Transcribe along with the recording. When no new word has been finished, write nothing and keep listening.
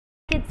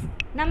Kids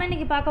நம்ம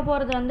இன்றைக்கி பார்க்க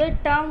போகிறது வந்து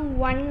டேர்ம்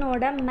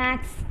 1ஓட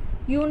மேக்ஸ்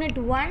யூனிட்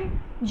 1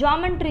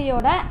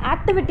 ஜாமெண்ட்ரியோட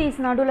ஆக்டிவிட்டீஸ்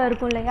நடுவில்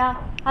இருக்கும் இல்லையா,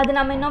 அது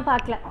நம்ம இன்னும்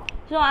பார்க்கல.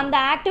 ஸோ அந்த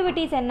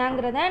ஆக்டிவிட்டீஸ்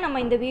என்னங்கிறத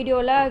நம்ம இந்த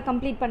வீடியோவில்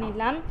கம்ப்ளீட்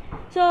பண்ணிடலாம்.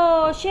 ஸோ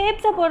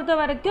ஷேப்ஸை பொறுத்த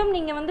வரைக்கும்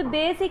நீங்கள் வந்து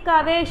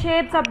பேசிக்காகவே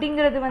ஷேப்ஸ்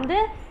அப்படிங்கிறது வந்து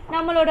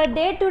நம்மளோட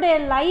டே டு டே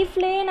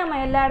லைஃப்லேயே நம்ம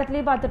எல்லா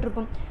இடத்துலையும்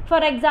பார்த்துட்ருப்போம்.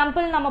 ஃபார்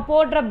எக்ஸாம்பிள் நம்ம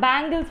போடுற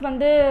பேங்கிள்ஸ்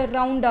வந்து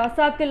ரவுண்டாக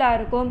சர்க்கிளாக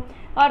இருக்கும்.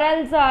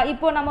 ஆர்எல்ஸ்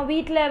இப்போது நம்ம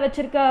வீட்டில்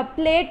வச்சுருக்க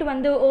பிளேட்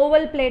வந்து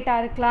ஓவல்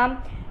பிளேட்டாக இருக்கலாம்,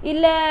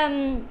 இல்லை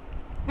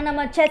நம்ம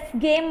செஸ்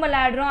கேம்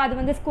விளையாடுறோம் அது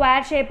வந்து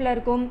ஸ்கொயர் ஷேப்பில்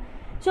இருக்கும்.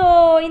 ஸோ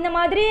இந்த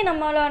மாதிரி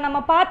நம்ம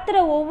பார்த்துற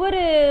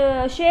ஒவ்வொரு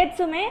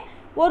ஷேப்ஸுமே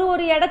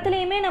ஒரு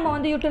இடத்துலையுமே நம்ம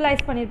வந்து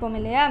யூட்டிலைஸ் பண்ணியிருப்போம்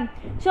இல்லையா.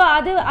 ஸோ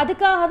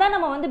அதுக்காக தான்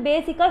நம்ம வந்து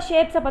பேசிக்காக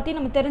ஷேப்ஸை பற்றி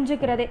நம்ம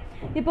தெரிஞ்சுக்கிறதே.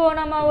 இப்போது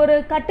நம்ம ஒரு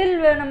கட்டில்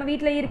நம்ம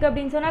வீட்டில் இருக்குது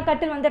அப்படின்னு சொன்னால்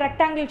கட்டில் வந்து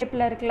ரெக்டாங்கிள்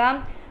ஷேப்பில் இருக்கலாம்,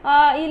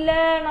 இல்லை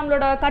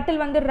நம்மளோட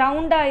கட்டில் வந்து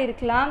ரவுண்டாக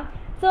இருக்கலாம்.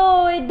 So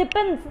it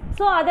depends.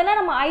 ஸோ அதெல்லாம்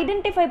நம்ம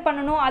ஐடென்டிஃபை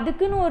பண்ணணும்,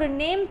 அதுக்குன்னு ஒரு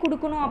நேம்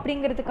கொடுக்கணும்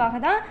அப்படிங்கிறதுக்காக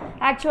தான்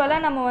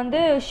ஆக்சுவலாக நம்ம வந்து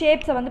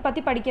ஷேப்ஸை வந்து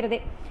பற்றி படிக்கிறதே.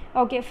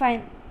 Okay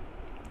fine.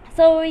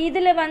 ஸோ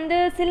இதில் வந்து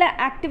சில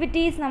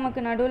ஆக்டிவிட்டீஸ்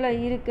நமக்கு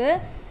நடுவில் இருக்குது.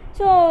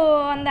 ஸோ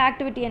அந்த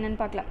ஆக்டிவிட்டி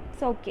என்னென்னு பார்க்கலாம்.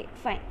 So okay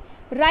fine.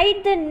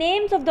 Right the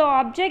names of the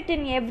object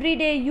in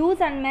everyday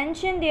use and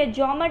mention their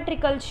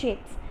geometrical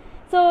shapes.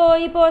 So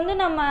இப்போ வந்து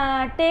நம்ம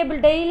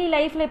டெய்லி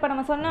லைஃப்பில் இப்போ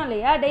நம்ம சொன்னோம்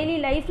இல்லையா, டெய்லி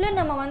லைஃப்பில்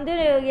நம்ம வந்து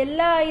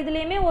எல்லா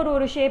இதுலேயுமே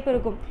ஒரு ஷேப்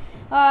இருக்கும்.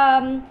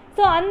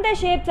 ஸோ அந்த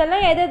ஷேப்ஸ்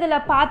எல்லாம்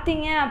எதில்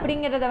பார்த்தீங்க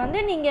அப்படிங்கிறத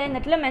வந்து நீங்கள் இந்த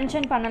இடத்துல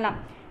மென்ஷன் பண்ணலாம்.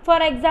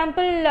 ஃபார்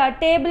எக்ஸாம்பிள்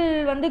டேபிள்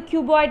வந்து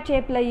கியூபாய்ட்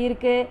ஷேப்பில்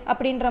இருக்குது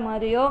அப்படின்ற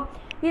மாதிரியோ,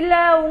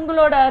 இல்லை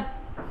உங்களோட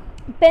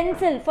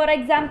பென்சில் ஃபார்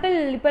எக்ஸாம்பிள்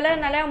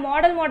இப்போல்லாம் நிறையா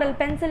மாடல்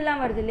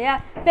பென்சில்லாம் வருது இல்லையா,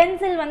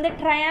 பென்சில் வந்து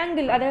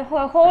ட்ரையாங்கிள், அதை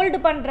ஹோல்டு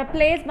பண்ணுற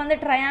பிளேஸ் வந்து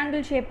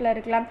ட்ரையாங்கிள் ஷேப்பில்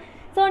இருக்கலாம்.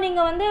 ஸோ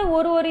நீங்கள் வந்து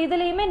ஒரு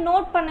இதுலேயுமே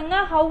நோட்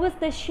பண்ணுங்கள், how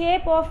is the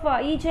shape of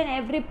each and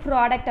every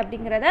product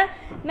அப்படிங்கிறத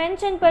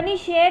மென்ஷன் பண்ணி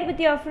share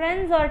with your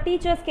friends R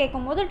teachers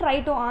கேட்கும்போது try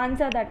to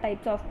answer that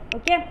types of.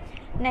 Okay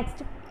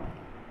next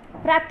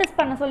practice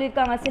பண்ண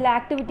சொல்லியிருக்காங்க சில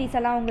ஆக்டிவிட்டீஸ்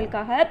எல்லாம்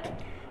உங்களுக்காக.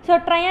 So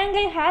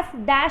triangle has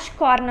dash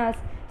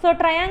corners. So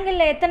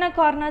ட்ரையாங்கிளில் எத்தனை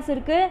corners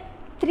இருக்குது?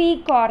 3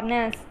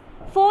 corners.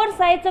 4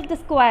 sides of the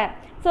square.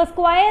 So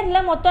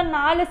ஸ்கொயரில் மொத்தம்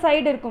 4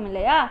 சைடு இருக்கும்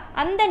இல்லையா,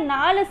 அந்த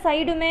 4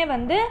 சைடுமே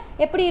வந்து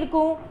எப்படி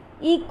இருக்கும்?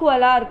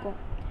 ஈக்குவலாக இருக்கும்.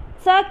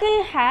 Circle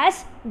has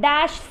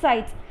dash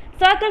sides.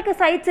 சர்க்கிளுக்கு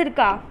sides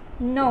இருக்கா?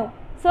 நோ.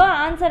 ஸோ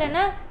ஆன்சர்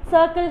என்ன?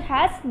 Circle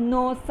has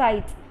no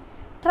sides.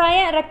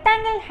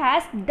 Rectangle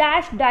has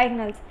dash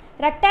diagonals.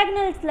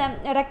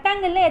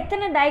 ரெக்டாங்கிளில்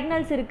எத்தனை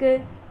டயகனல்ஸ்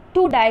இருக்குது?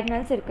 2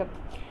 டயகனல்ஸ் இருக்குது.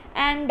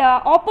 And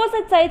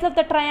opposite sides of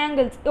the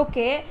triangles.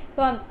 Okay,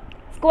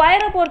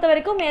 ஸ்கொயரை பொறுத்த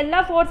வரைக்கும் எல்லா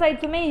 4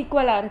 சைட்ஸுமே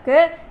ஈக்குவலாக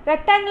இருக்குது.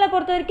 ரெக்டாங்கிளை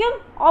பொறுத்த வரைக்கும்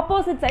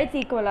ஆப்போசிட் சைட்ஸ்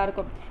ஈக்குவலாக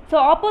இருக்கும். So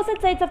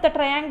opposite sides of the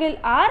triangle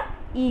R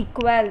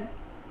equal.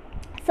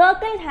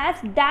 Circle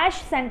has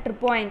dash centre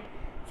point.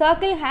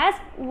 Circle has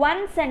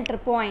 1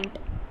 centre point.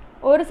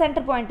 ஒரு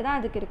சென்டர் பாயிண்ட் தான்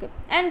அதுக்கு இருக்குது.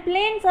 And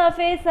plane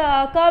surface,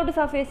 curved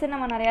surface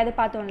நம்ம நிறையாவது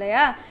பார்த்தோம்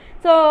இல்லையா.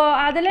 ஸோ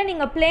அதில்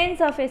நீங்கள் பிளேன்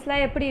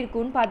சர்ஃபேஸ்லாம் எப்படி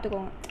இருக்குன்னு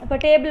பார்த்துக்கோங்க. இப்போ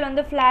டேபிள்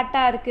வந்து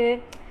ஃப்ளாட்டாக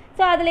இருக்குது.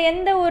 ஸோ அதில்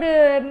எந்த ஒரு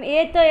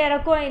ஏற்ற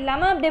இறக்கம்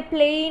இல்லாமல் அப்படியே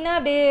பிளெயினாக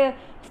அப்படியே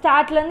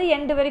ஸ்டார்ட்லேருந்து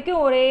எண்டு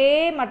வரைக்கும் ஒரே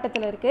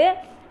மட்டத்தில் இருக்குது.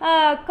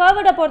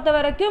 கர்வ்டை பொறுத்த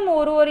வரைக்கும்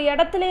ஒரு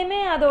இடத்துலையுமே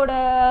அதோட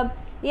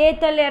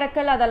ஏற்றல்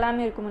இறக்கல்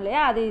அதெல்லாமே இருக்கும்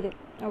இல்லையா, அது இது.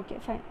 Okay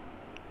fine.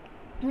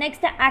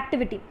 Next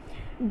activity.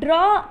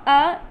 Draw a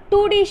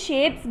 2D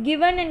shapes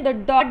given in the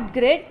dot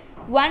grid.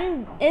 1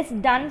 is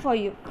done for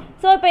you.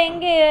 So இப்போ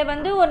இங்கே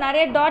வந்து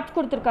நிறைய டாட்ஸ்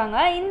கொடுத்துருக்காங்க.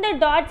 இந்த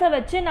டாட்ஸை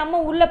வச்சு நம்ம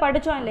உள்ளே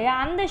படித்தோம் இல்லையா,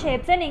 அந்த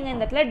ஷேப்ஸை நீங்கள்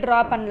இந்த இடத்துல ட்ரா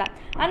பண்ணலாம்.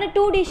 ஆனால்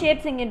 2D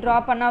ஷேப்ஸ் இங்கே ட்ரா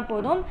பண்ணால்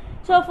போதும்.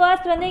 ஸோ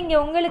ஃபர்ஸ்ட் வந்து இங்கே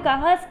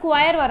உங்களுக்காக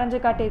ஸ்கொயர் வரைஞ்சி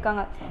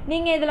காட்டியிருக்காங்க.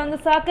 நீங்கள் இதில் வந்து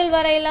சர்க்கிள்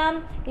வரையலாம்,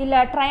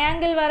 இல்லை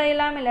ட்ரையாங்கிள்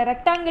வரையலாம், இல்லை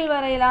ரெக்டாங்கிள்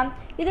வரையலாம்.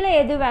 இதில்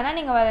எது வேணால்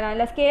நீங்கள் வரையலாம்.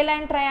 இல்லை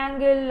ஸ்கேலைன்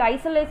ட்ரையாங்கிள்,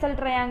 ஐசோலேசல்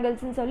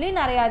ட்ரையாங்கிள்ஸ்ன்னு சொல்லி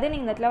நிறையா இது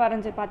நீங்கள் இந்த இடத்துல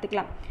வரைஞ்சி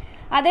பார்த்துக்கலாம்.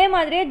 அதே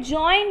மாதிரியே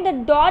join the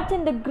dots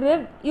in the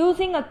grid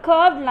using a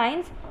curved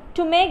lines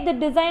to make the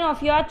design of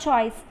your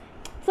choice.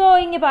 So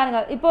இங்கே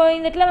பாருங்கள், இப்போ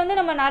இந்த இடத்துல வந்து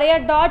நம்ம நிறையா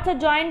டாட்ஸை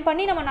ஜாயின்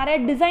பண்ணி நம்ம நிறைய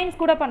டிசைன்ஸ்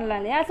கூட பண்ணலாம்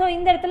இல்லையா. ஸோ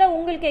இந்த இடத்துல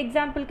உங்களுக்கு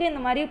எக்ஸாம்பிளுக்கு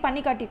இந்த மாதிரி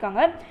பண்ணி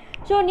காட்டியிருக்காங்க.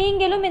 ஸோ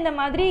நீங்களும் இந்த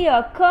மாதிரி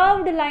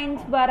கர்வ்டு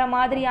லைன்ஸ் வர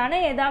மாதிரியான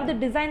ஏதாவது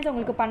டிசைன்ஸ்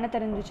உங்களுக்கு பண்ண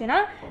தெரிஞ்சிச்சுன்னா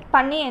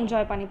பண்ணி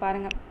என்ஜாய் பண்ணி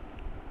பாருங்கள்.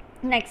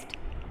 Next,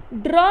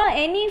 draw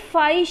any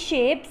 5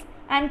 shapes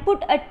and put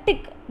a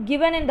tick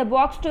given in the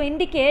box to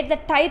indicate the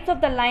types of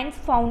the lines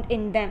found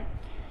in them.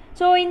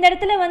 So இந்த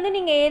இடத்துல வந்து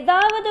நீங்கள்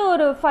ஏதாவது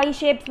ஒரு 5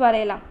 ஷேப்ஸ்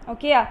வரையலாம்.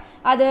 ஓகே,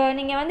 அது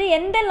நீங்கள் வந்து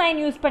எந்த லைன்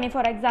யூஸ் பண்ணி,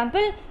 ஃபார்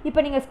எக்ஸாம்பிள் இப்போ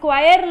நீங்கள்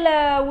ஸ்கொயரில்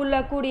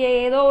உள்ளக்கூடிய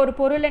ஏதோ ஒரு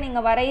பொருளை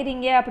நீங்கள்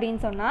வரைகிறீங்க அப்படின்னு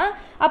சொன்னால்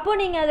அப்போது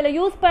நீங்கள் அதில்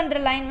யூஸ்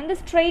பண்ணுற லைன் வந்து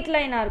ஸ்ட்ரெயிட்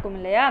லைனாக இருக்கும்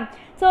இல்லையா.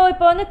 ஸோ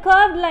இப்போ வந்து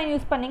கர்வ் லைன்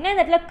யூஸ் பண்ணிங்கன்னா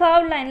இந்த இடத்துல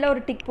கர்வ் லைனில்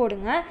ஒரு டிக்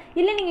போடுங்க.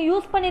 இல்லை நீங்கள்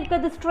யூஸ்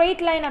பண்ணியிருக்கிறது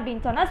ஸ்ட்ரெயிட் லைன்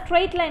அப்படின்னு சொன்னால்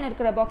ஸ்ட்ரெயிட் லைன்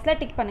இருக்கிற பாக்ஸில்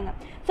டிக் பண்ணுங்கள்.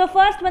 ஸோ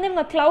ஃபர்ஸ்ட் வந்து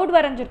இவங்க க்ளவுட்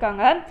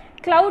வரைஞ்சிருக்காங்க.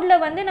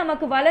 க்ளவுடில் வந்து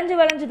நமக்கு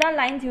வளைஞ்சு தான்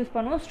லைன்ஸ் யூஸ்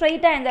பண்ணுவோம்,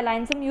 ஸ்ட்ரெயிட்டாக எந்த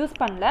லைன்ஸும் யூஸ்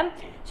பண்ணல.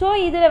 ஸோ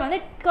இதில் வந்து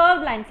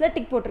கர்வ் லைன்ஸில்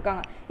டிக்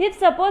போட்டிருக்காங்க. இஃப்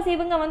சப்போஸ்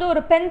இவங்க வந்து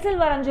ஒரு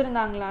பென்சில்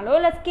வரைஞ்சிருந்தாங்கனாலோ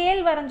இல்லை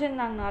ஸ்கேல்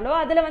வரைஞ்சிருந்தாங்கனாலோ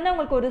அதில் வந்து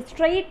அவங்களுக்கு ஒரு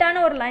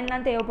ஸ்ட்ரைட்டான ஒரு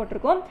லைன்லாம்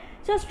தேவைப்பட்டிருக்கும்.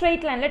 ஸோ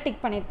ஸ்ட்ரைட் லைனில்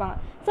டிக் பண்ணியிருப்பாங்க.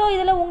 ஸோ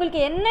இதில்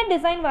உங்களுக்கு என்ன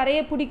டிசைன் வரைய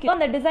பிடிக்கும்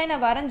அந்த டிசைனை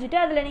வரைஞ்சிட்டு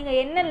அதில் நீங்கள்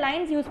என்ன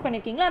லைன்ஸ் யூஸ்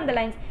பண்ணியிருக்கீங்களோ அந்த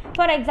லைன்ஸ்.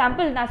 ஃபார்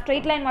எக்ஸாம்பிள் நான்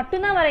ஸ்ட்ரைட் லைன்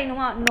மட்டும்தான்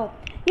வரையணுமா? நோ.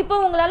 இப்போ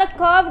உங்களால்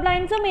கர்வ்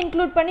லைன்ஸும்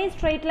இன்க்ளூட் பண்ணி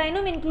ஸ்ட்ரைட்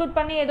லைனும் இன்க்ளூட்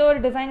பண்ணி ஏதோ ஒரு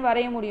டிசைன்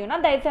வரைய முடியும்னா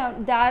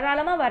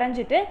தாராளமாக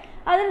வரைஞ்சிட்டு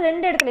அதில்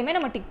 2 இடத்துலையுமே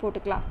நம்ம டிக்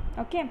போட்டுக்கலாம்.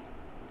 Okay,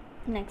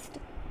 next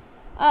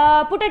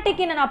put a tick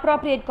in an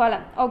appropriate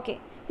column. Okay,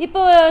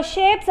 இப்போ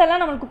ஷேப்ஸ்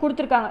எல்லாம் நம்மளுக்கு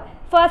கொடுத்துருக்காங்க.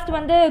 ஃபர்ஸ்ட்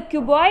வந்து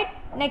கியூபாய்ட்,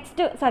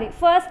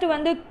 ஃபர்ஸ்ட்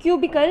வந்து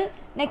கியூபிக்கல்,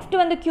 நெக்ஸ்ட்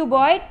வந்து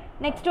கியூபாய்ட்,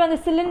 நெக்ஸ்ட் வந்து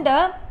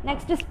cylinder,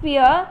 next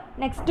sphere,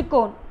 next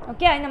cone.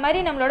 Okay, இந்த மாதிரி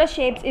நம்மளோட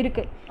ஷேப்ஸ்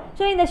இருக்குது.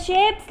 ஸோ இந்த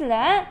ஷேப்ஸில்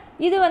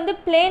இது வந்து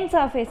பிளேன்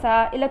சர்ஃபேஸா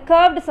இல்லை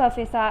கர்வ்டு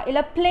சர்ஃபேஸா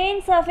இல்லை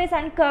பிளேன் சர்ஃபேஸ்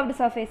அண்ட் கர்வ்டு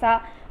சர்ஃபேஸா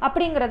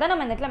அப்படிங்கிறத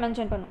நம்ம இந்த இடத்துல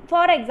மென்ஷன் பண்ணுவோம்.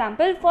 ஃபார்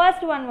எக்ஸாம்பிள்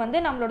ஃபர்ஸ்ட் ஒன் வந்து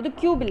நம்மளோடது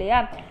க்யூப் இல்லையா?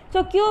 ஸோ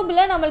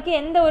க்யூபில் நம்மளுக்கு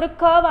எந்த ஒரு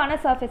கர்வான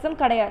சர்ஃபேஸும்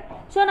கிடையாது.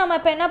 ஸோ நம்ம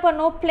இப்போ என்ன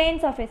பண்ணணும்? பிளேன்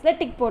சர்ஃபேஸில்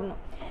டிக்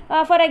போடணும்.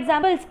 ஃபார்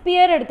எக்ஸாம்பிள்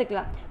ஸ்பியர்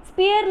எடுத்துக்கலாம்.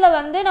 ஸ்பியரில்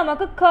வந்து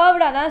நமக்கு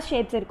கர்வ்டாக தான்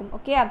ஷேப்ஸ் இருக்கும்.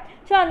 ஓகே,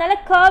 ஸோ அதனால்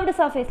கர்வ்டு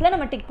சர்ஃபேஸில்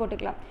நம்ம டிக்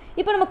போட்டுக்கலாம்.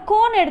 இப்போ நம்ம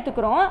கோன்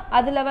எடுத்துக்கிறோம்.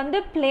 அதில் வந்து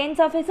பிளேன்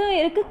சர்ஃபேஸும்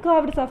இருக்குது,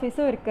 கர்வ்டு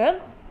சர்ஃபேஸும் இருக்குது.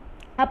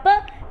 அப்போ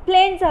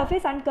பிளேன்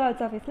சர்ஃபேஸ் அண்ட் கர்வ்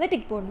சர்ஃபேஸில்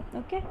டிக் போடணும்.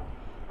 ஓகே,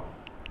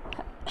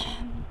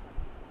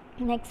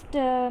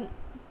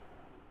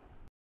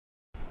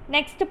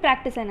 நெக்ஸ்ட்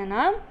ப்ராக்டிஸ்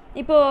என்னென்னா,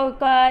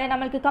 இப்போது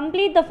நம்மளுக்கு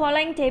complete the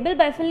following table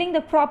by filling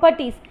the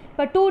properties.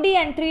 இப்போ 2D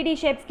அண்ட் 3D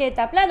ஷேப்ஸ்க்கு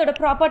ஏற்றாப்பில் அதோட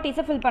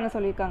ப்ராப்பர்ட்டிஸை ஃபில் பண்ண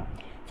சொல்லியிருக்காங்க.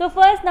 ஸோ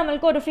ஃபர்ஸ்ட்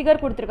நம்மளுக்கு ஒரு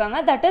ஃபிகர் கொடுத்துருக்காங்க,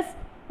 தட் இஸ்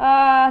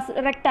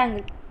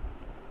ரெக்டாங்கிள்.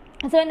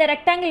 ஸோ இந்த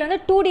ரெக்டாங்கிள் வந்து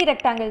 2D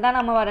ரெக்டாங்கிள் தான்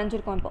நம்ம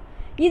வரைஞ்சிருக்கோம். இப்போ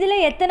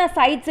இதில் எத்தனை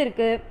சைட்ஸ்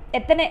இருக்குது,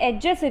 எத்தனை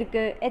எட்ஜஸ்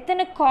இருக்குது,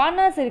 எத்தனை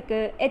கார்னர்ஸ்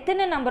இருக்குது,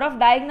 எத்தனை நம்பர் ஆஃப்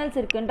டயகனல்ஸ்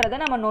இருக்குன்றதை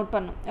நம்ம நோட்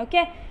பண்ணணும்.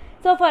 ஓகே,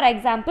 ஸோ ஃபார்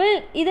எக்ஸாம்பிள்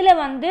இதில்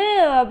வந்து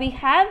we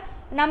have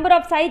number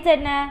of sides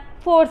என்ன?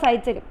 4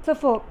 சைட்ஸ் இருக்குது. ஸோ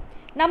 4.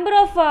 நம்பர்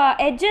ஆஃப்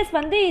எட்ஜஸ்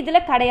வந்து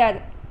இதில் கிடையாது.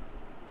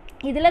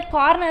 இதில்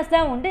கார்னர்ஸ்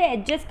தான் உண்டு,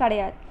 எட்ஜஸ்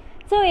கிடையாது.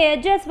 ஸோ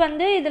எட்ஜஸ்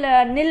வந்து இதில்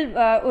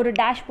ஒரு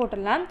டேஷ்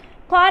போட்டுடலாம்.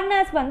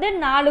 கார்னர்ஸ் வந்து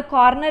 4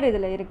 கார்னர்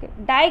இதில் இருக்குது.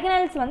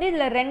 டயகனல்ஸ் வந்து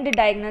இதில் 2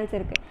 டயகனல்ஸ்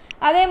இருக்குது.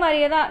 அதே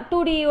மாதிரியே தான்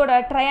 2Dயோட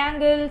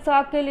ட்ரையாங்கிள்,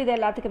 சர்க்கிள் இது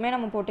எல்லாத்துக்குமே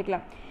நம்ம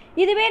போட்டுக்கலாம்.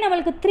 இதுவே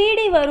நம்மளுக்கு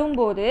 3D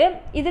வரும்போது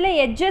இதில்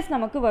எட்ஜஸ்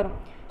நமக்கு வரும்.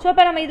 ஸோ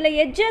இப்போ நம்ம இதில்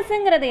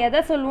எட்ஜஸ்ங்கிறத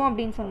எதை சொல்லுவோம்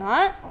அப்படின்னு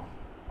சொன்னால்,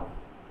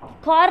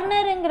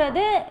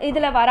 கார்னருங்கிறது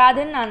இதில்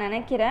வராதுன்னு நான்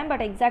நினைக்கிறேன்.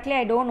 But exactly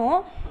I don't know.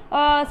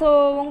 So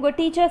உங்கள்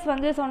டீச்சர்ஸ்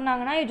வந்து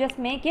சொன்னாங்கன்னா you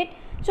just make it.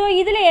 So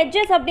இதில்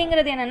எட்ஜஸ்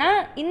அப்படிங்கிறது என்னென்னா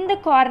இந்த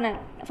கார்னர்.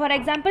 ஃபார்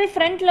எக்ஸாம்பிள்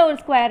ஃப்ரண்ட்டில் ஒரு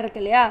ஸ்கொயர்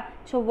இருக்குது இல்லையா?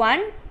 ஸோ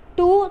 1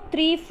 2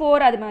 3 4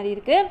 அது மாதிரி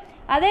இருக்குது.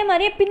 அதே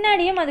மாதிரியே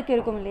பின்னாடியும் அதுக்கு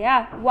இருக்கும் இல்லையா?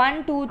 1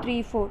 2 3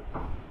 4.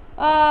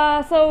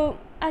 ஸோ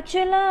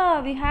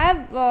ஆக்சுவலாக வி ஹாவ்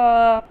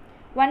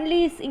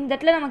ஒன்லி இந்த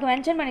இடத்துல நமக்கு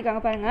மென்ஷன்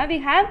பண்ணியிருக்காங்க பாருங்கள், வி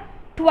ஹாவ்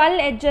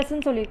 12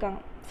 எட்ஜஸ்ன்னு சொல்லியிருக்காங்க.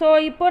 ஸோ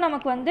இப்போது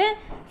நமக்கு வந்து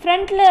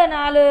ஃப்ரண்ட்டில்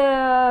 4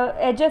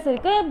 எட்ஜஸ்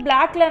இருக்குது,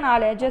 பிளாக்கில்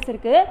 4 எட்ஜஸ்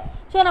இருக்குது.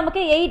 ஸோ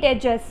நமக்கு 8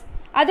 எட்ஜஸ்.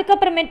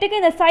 அதுக்கப்புறமேட்டுக்கு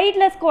இந்த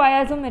சைடில்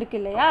ஸ்கொயர்ஸும் இருக்குது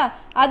இல்லையா?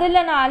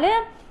 அதில் 4,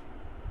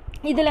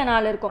 இதில்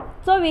 4 இருக்கும்.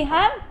 So we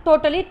have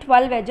totally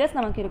 12 edges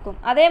நமக்கு இருக்கும்.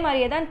 அதே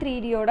மாதிரியே தான்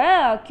 3Dயோட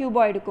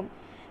கியூபாய்டுக்கும்.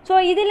 ஸோ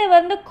இதில்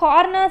வந்து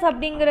கார்னர்ஸ்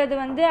அப்படிங்கிறது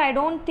வந்து ஐ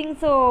டோன்ட் திங்க்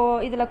ஸோ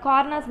இதில்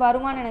கார்னர்ஸ்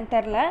வருமானு எனக்கு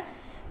தெரில.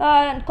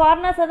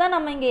 கார்னர்ஸை தான்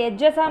நம்ம இங்கே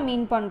எட்ஜஸாக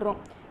மீன் பண்ணுறோம்.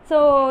 ஸோ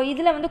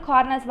இதில் வந்து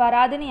கார்னர்ஸ்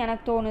வராதுன்னு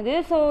எனக்கு தோணுது.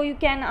 So you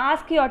can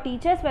ask your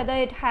teachers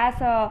whether it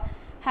has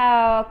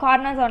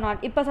corners R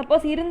not. இப்போ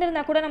சப்போஸ்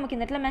இருந்திருந்தால் கூட நமக்கு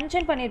இந்த இடத்துல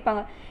மென்ஷன்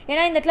பண்ணியிருப்பாங்க.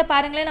 ஏன்னா இந்த இடத்துல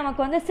பாருங்களேன்,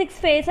 நமக்கு வந்து 6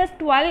 ஃபேஸஸ்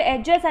 12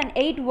 எட்ஜஸ் அண்ட்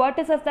 8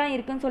 வெர்டிசஸ் தான்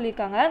இருக்குன்னு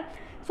சொல்லியிருக்காங்க.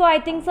 So I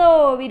think so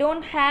we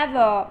don't have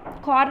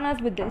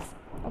corners with this.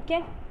 Okay,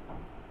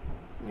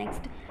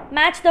 next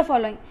match the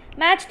following.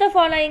 Match the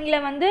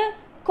ஃபாலோயிங்கில் வந்து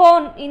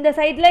கோன் இந்த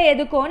சைடில்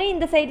எது கோனு,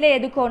 இந்த சைடில்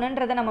எது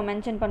கோனுன்றதை நம்ம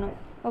மென்ஷன் பண்ணுவோம்.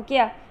 ஓகே,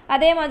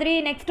 அதே மாதிரி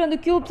நெக்ஸ்ட் வந்து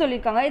க்யூப்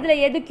சொல்லியிருக்காங்க.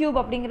 இதில் எது க்யூப்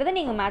அப்படிங்கிறத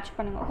நீங்கள் மேட்ச்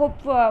பண்ணுங்கள்.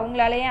 ஹோப்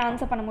உங்களாலேயே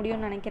ஆன்சர் பண்ண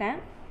முடியும்னு நினைக்கிறேன்.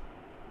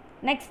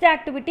 நெக்ஸ்ட்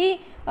ஆக்டிவிட்டி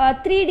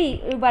 3D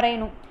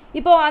வரையணும்.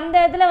 இப்போது அந்த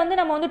இதில் வந்து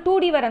நம்ம வந்து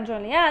 2D வரைஞ்சோம்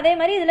இல்லையா? அதே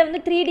மாதிரி இதில்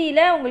வந்து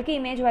 3Dயில் உங்களுக்கு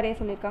இமேஜ் வரைய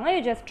சொல்லியிருக்காங்க.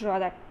 You just draw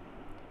that.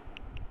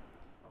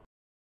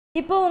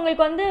 இப்போது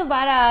உங்களுக்கு வந்து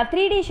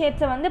 3D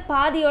ஷேப்ஸை வந்து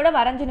பாதியோட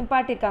வரைஞ்சி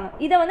நிப்பாட்டியிருக்காங்க.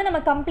 இதை வந்து நம்ம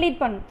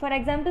கம்ப்ளீட் பண்ணணும். ஃபார்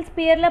எக்ஸாம்பிள்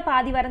ஸ்பியரில்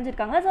பாதி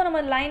வரைஞ்சிருக்காங்க. ஸோ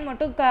நம்ம லைன்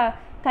மட்டும்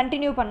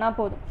கண்டினியூ பண்ணால்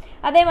போதும்.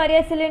 அதே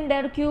மாதிரியே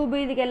சிலிண்டர், க்யூபு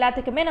இதுக்கு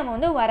எல்லாத்துக்குமே நம்ம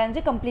வந்து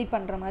வரைஞ்சி கம்ப்ளீட்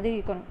பண்ணுற மாதிரி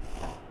இருக்கணும்.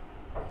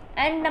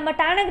 அண்ட் நம்ம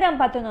டானகிராம்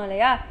பார்த்துருந்தோம்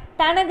இல்லையா?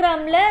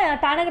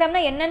 டானகிராம்னா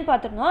என்னன்னு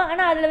பார்த்துருந்தோம்.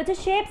 ஆனால் அதில் வச்சு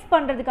ஷேப்ஸ்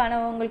பண்ணுறதுக்கான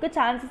உங்களுக்கு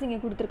சான்சஸ் இங்கே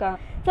கொடுத்துருக்காங்க.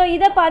 ஸோ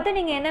இதை பார்த்து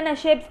நீங்கள் என்னென்ன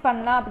ஷேப்ஸ்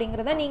பண்ணலாம்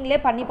அப்படிங்கிறத நீங்களே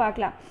பண்ணி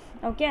பார்க்கலாம்.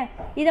 ஓகே,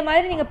 இதை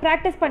மாதிரி நீங்கள்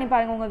ப்ராக்டிஸ் பண்ணி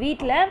பாருங்கள் உங்கள்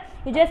வீட்டில்.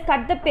 You just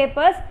cut the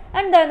papers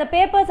and அந்த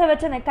பேப்பர்ஸை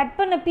வச்சு அந்த கட்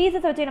பண்ண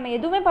பீசஸை வச்சு நம்ம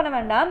எதுவுமே பண்ண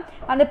வேண்டாம்.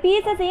 அந்த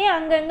பீசஸையே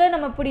அங்கங்கே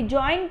நம்ம இப்படி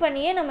ஜாயின்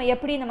பண்ணியே நம்ம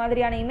எப்படி இந்த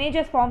மாதிரியான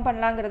இமேஜஸ் ஃபார்ம்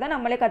பண்ணலாங்கிறத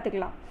நம்மளே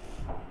கற்றுக்கலாம்.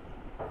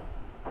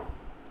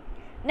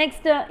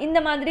 நெக்ஸ்ட்டு இந்த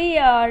மாதிரி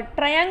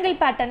ட்ரையாங்கிள்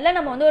பேட்டர்னில்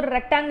நம்ம வந்து ஒரு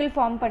ரெக்டாங்கிள்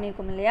ஃபார்ம்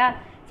பண்ணியிருக்கோம் இல்லையா?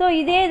 ஸோ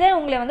இதே இதை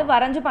உங்களை வந்து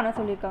வரைஞ்சி பண்ண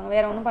சொல்லியிருக்காங்க,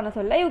 வேறு ஒன்றும் பண்ண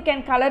சொல்ல. You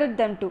can colour it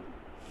them two.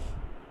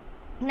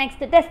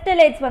 Next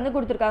டெஸ்டலேட்ஸ் வந்து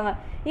கொடுத்துருக்காங்க.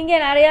 இங்கே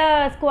நிறையா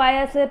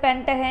ஸ்கொயர்ஸு,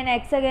 பென்டகன்,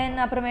 ஹெக்ஸகன்,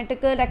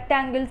 அப்புறமேட்டுக்கு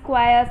ரெக்டாங்கிள்,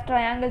 ஸ்கொயர்ஸ்,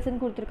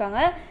 ட்ரையாங்கிள்ஸ்ன்னு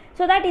கொடுத்துருக்காங்க.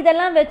 ஸோ தட்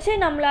இதெல்லாம் வச்சு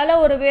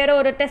நம்மளால் வேறு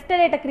ஒரு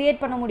டெஸ்டலேட்டை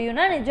க்ரியேட் பண்ண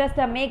முடியும்னா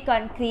just make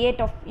and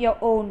create of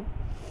your own.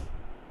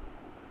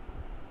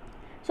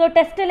 So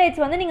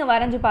டெஸ்டலேட்ஸ் வந்து நீங்கள்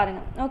வரைஞ்சி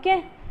பாருங்கள். ஓகே,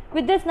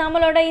 வித் திஸ்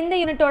நம்மளோட இந்த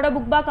யூனிட்டோட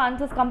புக் பேக்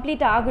ஆன்சர்ஸ்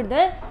கம்ப்ளீட்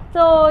ஆகுது.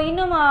 ஸோ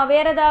இன்னும்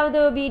வேறு ஏதாவது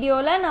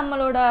வீடியோவில்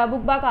நம்மளோட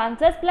புக் பேக்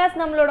ஆன்சர்ஸ் ப்ளஸ்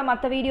நம்மளோட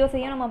மற்ற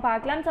வீடியோஸையும் நம்ம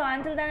பார்க்கலாம். So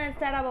until then, it's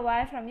Tara,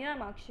 bye from you.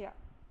 I'm Akshya.